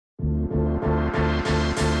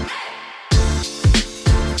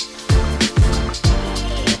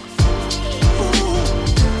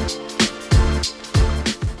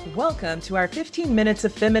welcome to our 15 Minutes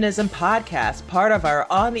of Feminism podcast, part of our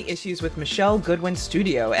On the Issues with Michelle Goodwin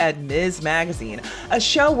studio at Ms. Magazine, a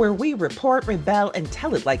show where we report, rebel, and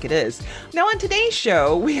tell it like it is. Now, on today's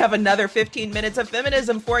show, we have another 15 minutes of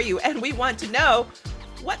feminism for you, and we want to know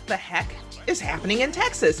what the heck is happening in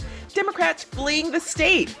Texas. Democrats fleeing the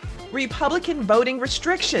state. Republican voting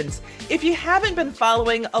restrictions. If you haven't been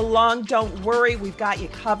following along, don't worry, we've got you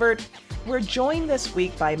covered. We're joined this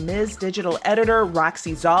week by Ms. Digital Editor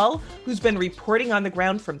Roxy Zoll, who's been reporting on the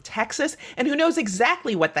ground from Texas and who knows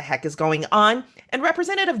exactly what the heck is going on. And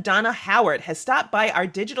Representative Donna Howard has stopped by our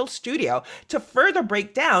digital studio to further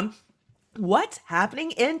break down what's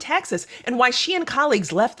happening in Texas and why she and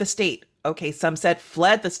colleagues left the state. Okay, some said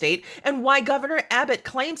fled the state, and why Governor Abbott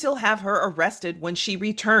claims he'll have her arrested when she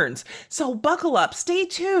returns. So buckle up, stay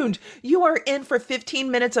tuned. You are in for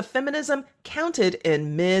 15 minutes of feminism counted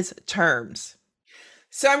in Ms. terms.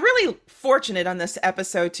 So I'm really fortunate on this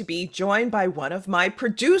episode to be joined by one of my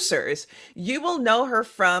producers. You will know her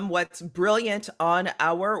from what's brilliant on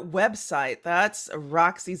our website. That's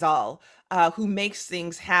Roxy Zoll. Who makes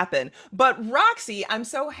things happen. But Roxy, I'm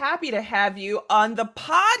so happy to have you on the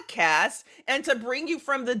podcast and to bring you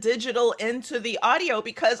from the digital into the audio,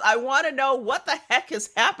 because I want to know what the heck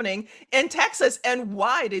is happening in Texas and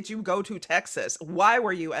why did you go to Texas? Why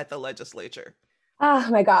were you at the legislature? Oh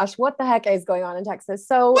my gosh, what the heck is going on in Texas?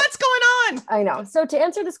 So what's going on? I know. So to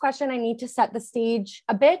answer this question, I need to set the stage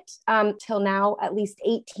a bit. Till now, at least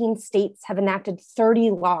 18 states have enacted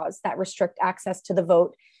 30 laws that restrict access to the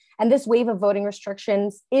vote. And this wave of voting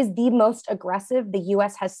restrictions is the most aggressive the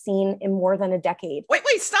U.S. has seen in more than a decade. Wait,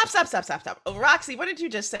 stop. Roxy, what did you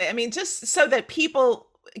just say? I mean, just so that people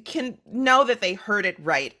can know that they heard it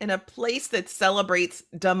right. In a place that celebrates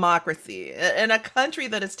democracy, in a country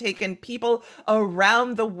that has taken people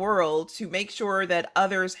around the world to make sure that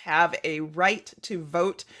others have a right to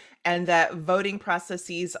vote and that voting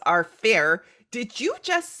processes are fair, did you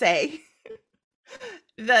just say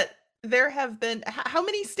that there have been how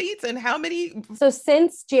many states and how many? So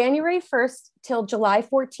since January 1st till July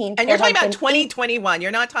 14th. And you're talking about 2021. You're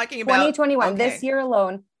not talking about 2021. Okay. This year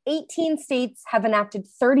alone, 18 states have enacted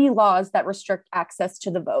 30 laws that restrict access to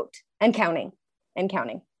the vote and counting.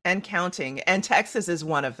 And Texas is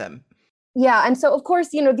one of them. Yeah. And so, of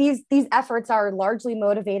course, you know, these efforts are largely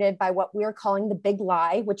motivated by what we're calling the big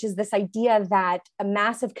lie, which is this idea that a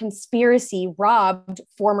massive conspiracy robbed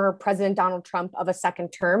former President Donald Trump of a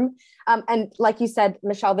second term. And like you said,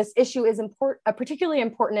 Michelle, this issue is particularly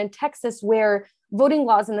important in Texas, where voting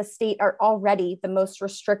laws in the state are already the most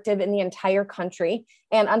restrictive in the entire country.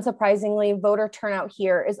 And unsurprisingly, voter turnout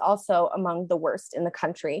here is also among the worst in the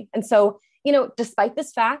country. And so, you know, despite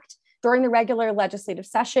this fact, during the regular legislative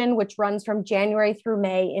session, which runs from January through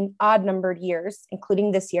May in odd-numbered years,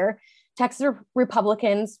 including this year, Texas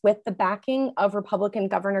Republicans, with the backing of Republican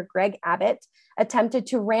Governor Greg Abbott, attempted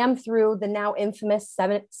to ram through the now infamous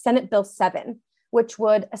Senate Bill 7, which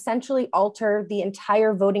would essentially alter the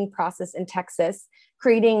entire voting process in Texas,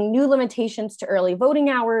 creating new limitations to early voting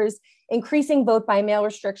hours, increasing vote-by-mail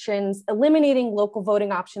restrictions, eliminating local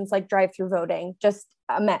voting options like drive-through voting, just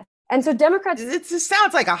a mess. And so Democrats... It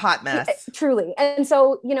sounds like a hot mess. Truly. And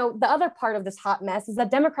so, you know, the other part of this hot mess is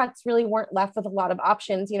that Democrats really weren't left with a lot of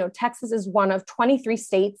options. You know, Texas is one of 23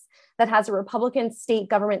 states that has a Republican state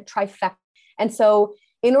government trifecta. And so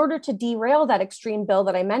in order to derail that extreme bill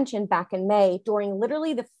that I mentioned back in May, during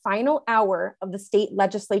literally the final hour of the state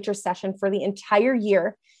legislature session for the entire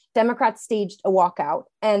year, Democrats staged a walkout,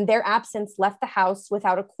 and their absence left the House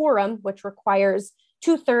without a quorum, which requires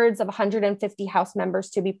 2/3 of 150 House members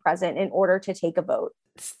to be present in order to take a vote.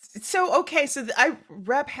 So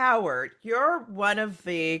Rep. Howard, you're one of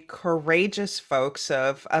the courageous folks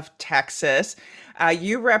of Texas.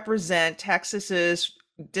 You represent Texas's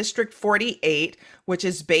District 48, which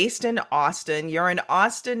is based in Austin. You're an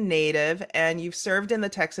Austin native, and you've served in the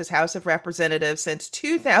Texas House of Representatives since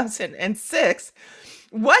 2006.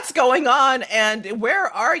 What's going on and where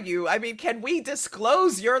are you? I mean, can we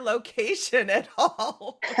disclose your location at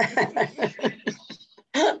all?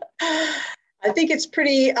 I think it's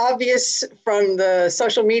pretty obvious from the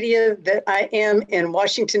social media that I am in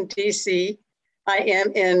Washington, D.C. I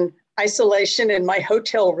am in isolation in my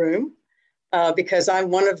hotel room because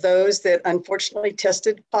I'm one of those that unfortunately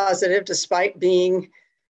tested positive despite being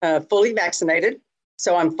fully vaccinated.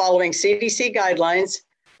 So I'm following CDC guidelines.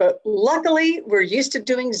 But luckily, we're used to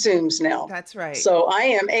doing Zooms now. That's right. So I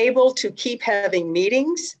am able to keep having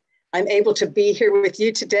meetings. I'm able to be here with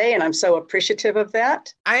you today, and I'm so appreciative of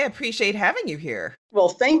that. I appreciate having you here. Well,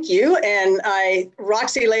 thank you. And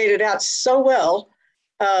Roxy laid it out so well.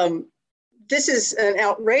 This is an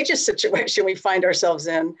outrageous situation we find ourselves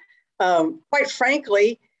in. Quite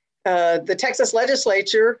frankly, the Texas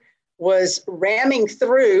legislature was ramming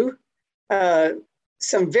through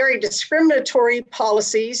some very discriminatory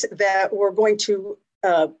policies that were going to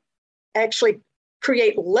actually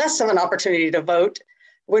create less of an opportunity to vote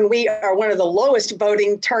when we are one of the lowest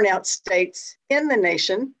voting turnout states in the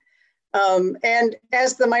nation. And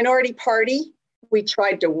as the minority party, we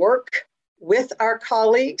tried to work with our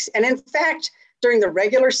colleagues. And in fact, during the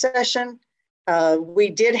regular session, we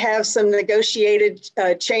did have some negotiated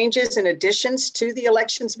changes and additions to the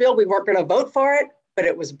elections bill. We weren't going to vote for it, but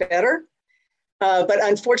it was better. But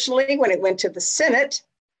unfortunately, when it went to the Senate,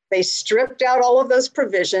 they stripped out all of those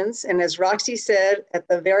provisions. And as Roxy said, at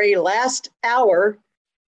the very last hour,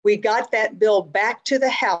 we got that bill back to the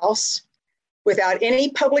House without any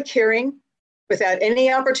public hearing, without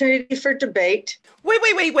any opportunity for debate.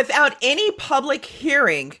 Wait, without any public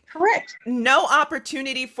hearing? Correct. No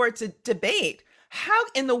opportunity for it to debate. How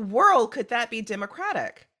in the world could that be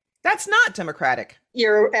democratic? That's not democratic.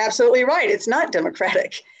 You're absolutely right. It's not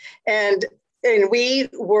democratic. And we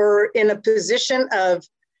were in a position of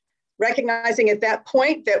recognizing at that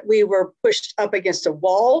point that we were pushed up against a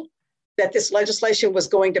wall, that this legislation was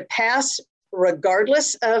going to pass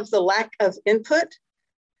regardless of the lack of input,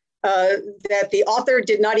 that the author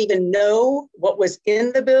did not even know what was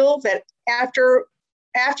in the bill, that after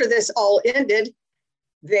this all ended,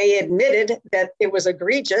 they admitted that it was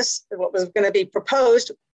egregious, what was going to be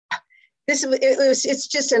proposed. It's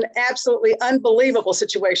just an absolutely unbelievable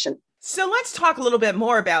situation. So let's talk a little bit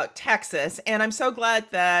more about Texas. And I'm so glad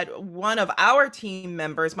that one of our team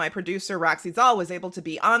members, my producer, Roxy Zoll, was able to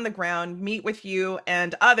be on the ground, meet with you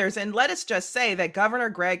and others. And let us just say that Governor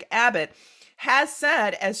Greg Abbott has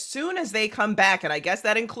said as soon as they come back, and I guess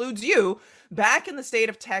that includes you, back in the state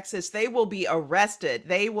of Texas, they will be arrested.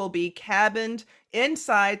 They will be cabined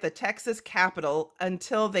inside the Texas Capitol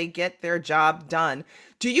until they get their job done.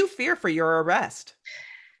 Do you fear for your arrest?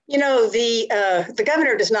 You know, the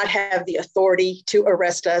governor does not have the authority to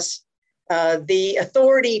arrest us. The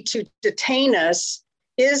authority to detain us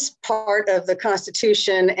is part of the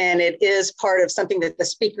Constitution, and it is part of something that the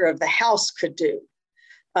Speaker of the House could do.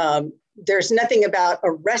 There's nothing about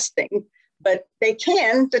arresting, but they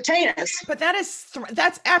can detain us. But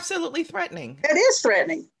that's absolutely threatening. It is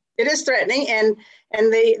threatening. It is threatening, and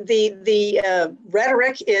the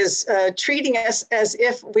rhetoric is treating us as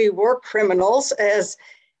if we were criminals, as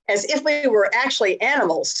if we were actually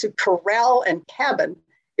animals to corral and cabin.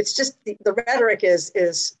 It's just the rhetoric is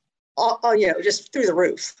just through the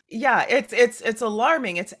roof. Yeah, it's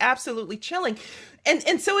alarming. It's absolutely chilling.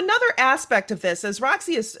 And so another aspect of this, as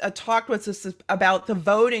Roxy has talked with us about the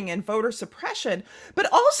voting and voter suppression,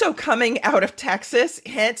 but also coming out of Texas,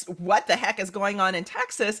 hence what the heck is going on in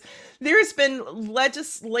Texas, there's been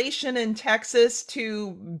legislation in Texas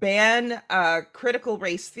to ban critical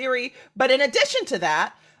race theory. But in addition to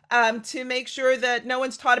that, to make sure that no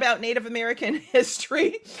one's taught about Native American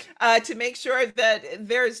history, to make sure that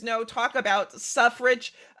there's no talk about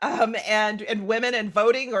suffrage and women and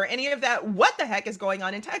voting or any of that. What the heck is going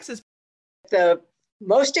on in Texas? The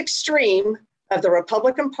most extreme of the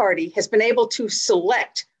Republican Party has been able to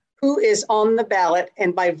select who is on the ballot.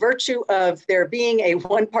 And by virtue of there being a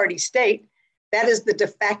one-party state, that is the de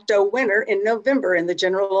facto winner in November in the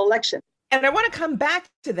general election. And I want to come back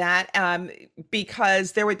to that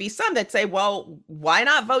because there would be some that say, well, why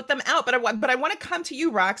not vote them out? But I want to come to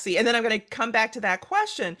you, Roxy, and then I'm going to come back to that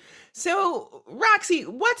question. So, Roxy,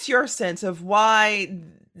 what's your sense of why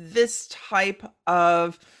this type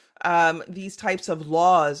of these types of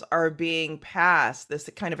laws are being passed, this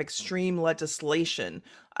kind of extreme legislation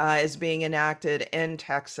is being enacted in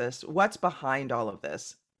Texas? What's behind all of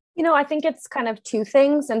this? You know, I think it's kind of two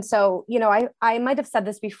things. And so, I might have said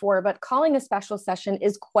this before, but calling a special session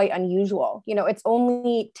is quite unusual. It's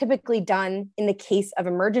only typically done in the case of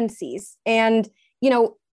emergencies. And,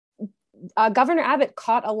 Governor Abbott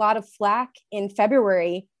caught a lot of flack in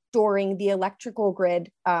February during the electrical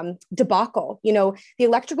grid debacle. The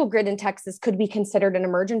electrical grid in Texas could be considered an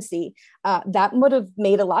emergency. That would have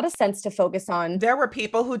made a lot of sense to focus on. There were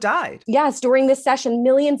people who died. Yes, during this session,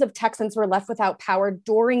 millions of Texans were left without power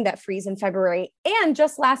during that freeze in February. And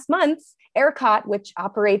just last month, ERCOT, which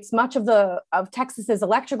operates much of Texas's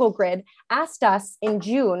electrical grid, asked us in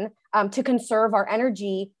June to conserve our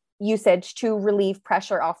energy usage to relieve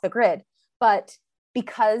pressure off the grid. But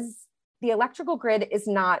because the electrical grid is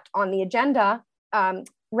not on the agenda,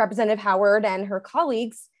 Representative Howard and her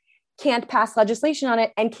colleagues can't pass legislation on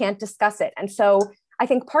it and can't discuss it. And so I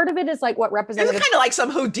think part of it is like what representative. It's kind of like some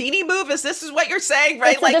Houdini move. This is what you're saying,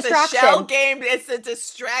 right? It's like the shell game. It's a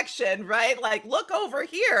distraction, right? Like, look over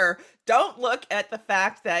here. Don't look at the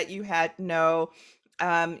fact that you had no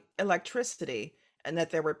electricity, and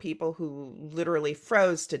that there were people who literally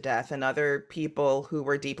froze to death and other people who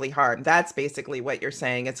were deeply harmed. That's basically what you're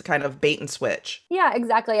saying. It's kind of bait and switch. Yeah,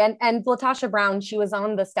 exactly. And LaTosha Brown, she was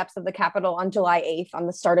on the steps of the Capitol on July 8th on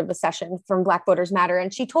the start of the session from Black Voters Matter.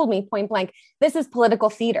 And she told me point blank, this is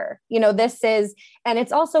political theater. This is, and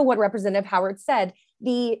it's also what Representative Howard said,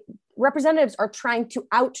 the representatives are trying to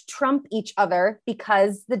out-Trump each other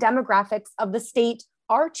because the demographics of the state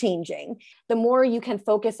are changing. The more you can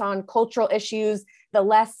focus on cultural issues, the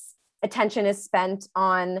less attention is spent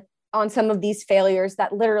on some of these failures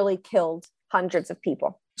that literally killed hundreds of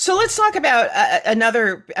people. So let's talk about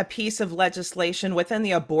another piece of legislation within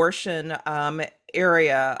the abortion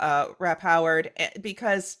area, Rep. Howard,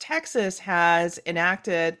 because Texas has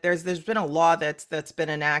enacted, there's been a law that's been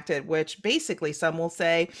enacted, which basically some will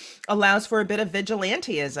say allows for a bit of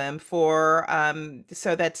vigilantism for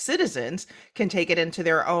so that citizens can take it into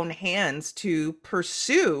their own hands to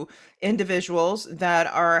pursue individuals that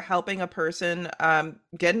are helping a person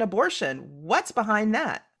get an abortion. What's behind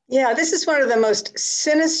that? Yeah, this is one of the most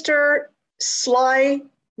sinister, sly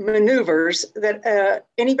maneuvers that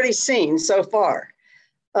anybody's seen so far.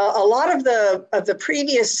 A lot of the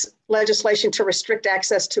previous legislation to restrict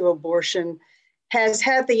access to abortion has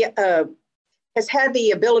had the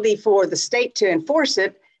ability for the state to enforce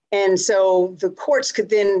it, and so the courts could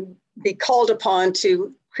then be called upon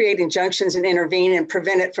to create injunctions and intervene and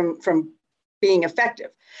prevent it from being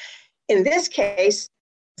effective. In this case,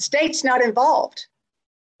 the state's not involved.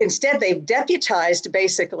 Instead, they've deputized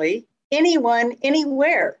basically anyone,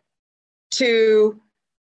 anywhere to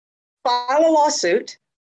file a lawsuit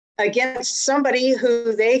against somebody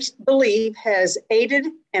who they believe has aided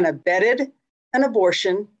and abetted an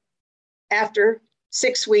abortion after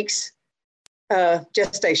 6 weeks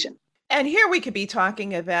gestation. And here we could be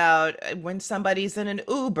talking about when somebody's in an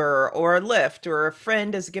Uber or a Lyft, or a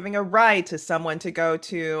friend is giving a ride to someone to go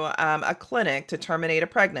to a clinic to terminate a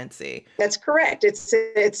pregnancy. That's correct. It's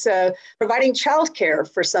providing childcare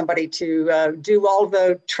for somebody to do all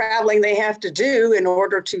the traveling they have to do in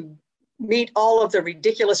order to meet all of the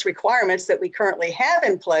ridiculous requirements that we currently have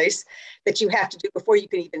in place that you have to do before you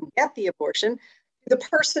can even get the abortion. The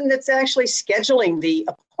person that's actually scheduling the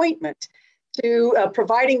appointment, to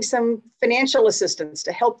providing some financial assistance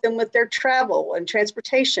to help them with their travel and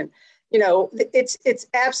transportation. It's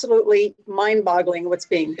absolutely mind-boggling what's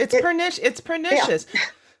being. It's pernicious. Yeah.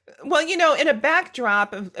 Well, in a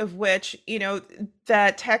backdrop of which,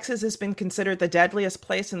 that Texas has been considered the deadliest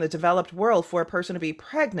place in the developed world for a person to be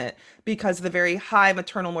pregnant because of the very high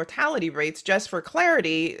maternal mortality rates. Just for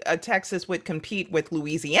clarity, Texas would compete with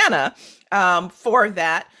Louisiana for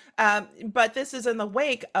that. But this is in the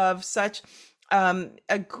wake of such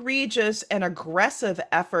egregious and aggressive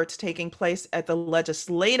efforts taking place at the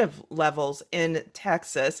legislative levels in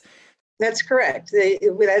Texas. That's correct.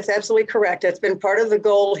 That's absolutely correct. That's been part of the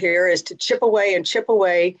goal here, is to chip away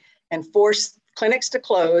and force clinics to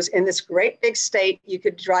close. In this great big state, you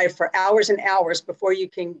could drive for hours and hours before you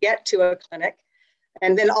can get to a clinic.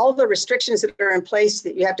 And then all the restrictions that are in place,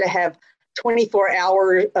 that you have to have 24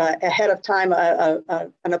 hours ahead of time,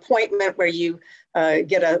 an appointment where you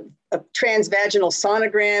get a transvaginal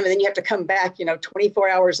sonogram, and then you have to come back, 24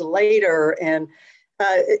 hours later, and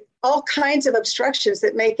all kinds of obstructions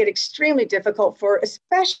that make it extremely difficult for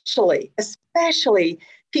especially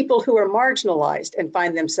people who are marginalized and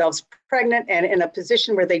find themselves pregnant and in a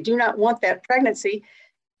position where they do not want that pregnancy.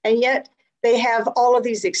 And yet they have all of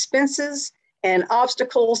these expenses and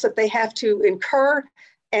obstacles that they have to incur.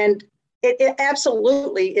 And it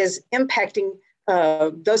absolutely is impacting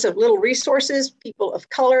those of little resources, people of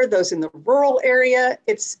color, those in the rural area.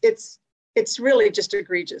 It's really just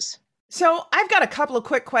egregious. So I've got a couple of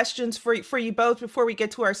quick questions for you both before we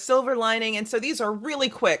get to our silver lining. And so these are really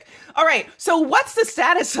quick. All right. So what's the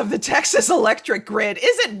status of the Texas electric grid?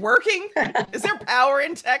 Is it working? Is there power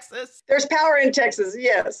in Texas? There's power in Texas,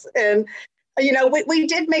 yes. And, we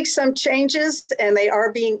did make some changes and they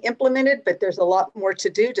are being implemented, but there's a lot more to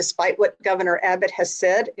do, despite what Governor Abbott has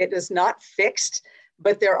said. It is not fixed,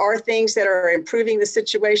 but there are things that are improving the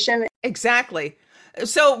situation. Exactly.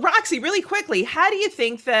 So, Roxy, really quickly, how do you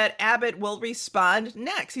think that Abbott will respond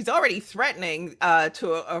next? He's already threatening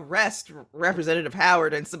to arrest Representative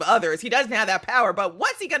Howard and some others. He doesn't have that power, but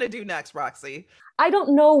what's he going to do next, Roxy? I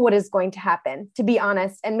don't know what is going to happen, to be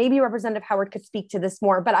honest, and maybe Representative Howard could speak to this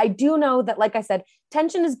more, but I do know that, like I said,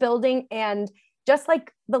 tension is building, and just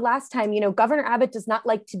like the last time, Governor Abbott does not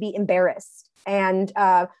like to be embarrassed. And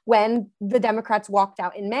when the Democrats walked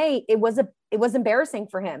out in May, it was embarrassing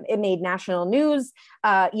for him. It made national news.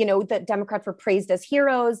 The Democrats were praised as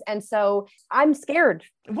heroes. And so I'm scared.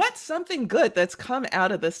 What's something good that's come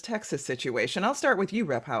out of this Texas situation? I'll start with you,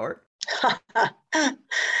 Rep. Howard.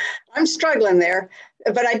 I'm struggling there,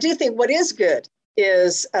 but I do think what is good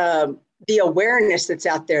is the awareness that's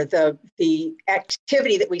out there, the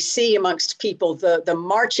activity that we see amongst people, the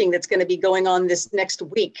marching that's going to be going on this next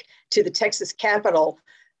week to the Texas Capitol,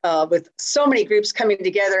 with so many groups coming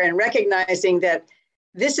together and recognizing that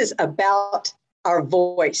this is about our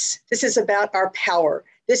voice. This is about our power.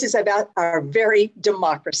 This is about our very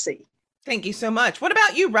democracy. Thank you so much. What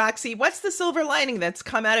about you, Roxy? What's the silver lining that's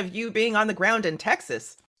come out of you being on the ground in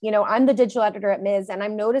Texas? I'm the digital editor at Ms., and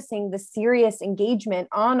I'm noticing the serious engagement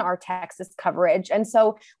on our Texas coverage. And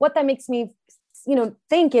so what that makes me,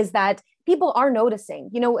 think is that people are noticing,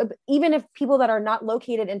 even if people that are not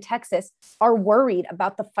located in Texas are worried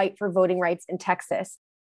about the fight for voting rights in Texas.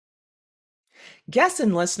 Guests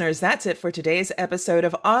and listeners, that's it for today's episode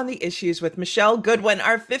of On the Issues with Michelle Goodwin,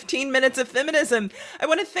 our 15 minutes of feminism. I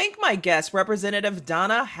want to thank my guest, Representative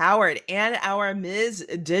Donna Howard, and our Ms.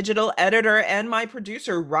 Digital Editor and my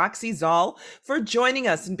producer, Roxy Zoll, for joining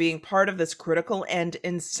us and being part of this critical and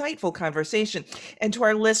insightful conversation. And to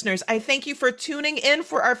our listeners, I thank you for tuning in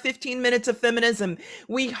for our 15 minutes of feminism.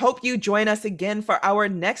 We hope you join us again for our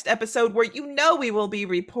next episode, where we will be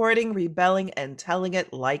reporting, rebelling, and telling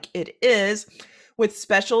it like it is, with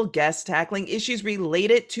special guests tackling issues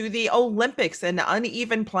related to the Olympics and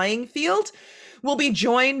uneven playing field. We'll be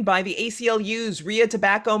joined by the ACLU's Ria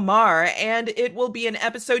Tobacco Mar, and it will be an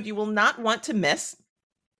episode you will not want to miss.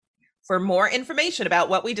 For more information about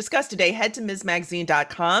what we discussed today, head to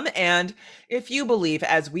MsMagazine.com. And if you believe,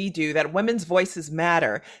 as we do, that women's voices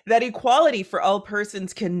matter, that equality for all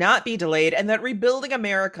persons cannot be delayed, and that rebuilding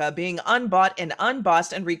America, being unbought and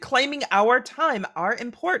unbossed, and reclaiming our time are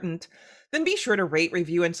important, then be sure to rate,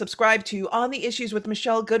 review, and subscribe to On the Issues with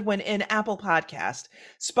Michelle Goodwin in Apple Podcast,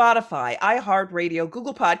 Spotify, iHeartRadio,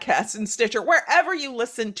 Google Podcasts, and Stitcher, wherever you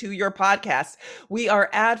listen to your podcasts. We are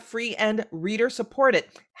ad-free and reader-supported.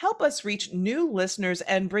 Help us reach new listeners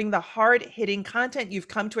and bring the hard-hitting content you've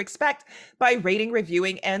come to expect by rating,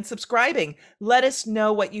 reviewing, and subscribing. Let us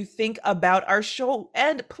know what you think about our show,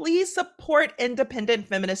 and please support independent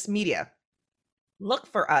feminist media. Look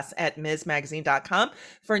for us at MsMagazine.com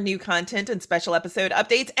for new content and special episode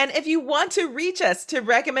updates. And if you want to reach us to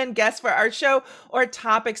recommend guests for our show or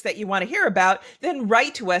topics that you want to hear about, then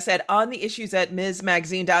write to us at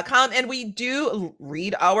ontheissues@MsMagazine.com, and we do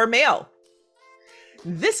read our mail.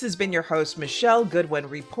 This has been your host, Michelle Goodwin,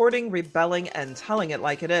 reporting, rebelling, and telling it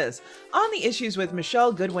like it is. On the Issues with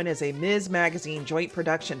Michelle Goodwin is a Ms. Magazine joint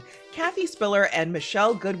production. Kathy Spiller and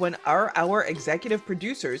Michelle Goodwin are our executive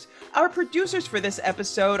producers. Our producers for this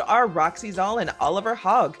episode are Roxy Zoll and Oliver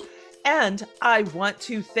Hogg. And I want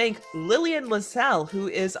to thank Lillian LaSalle, who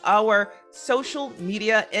is our social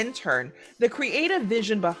media intern. The creative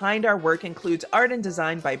vision behind our work includes art and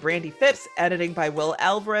design by Brandy Phipps, editing by Will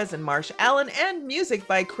Alvarez and Marsh Allen, and music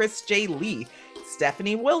by Chris J. Lee.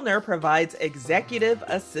 Stephanie Wilner provides executive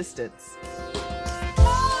assistance.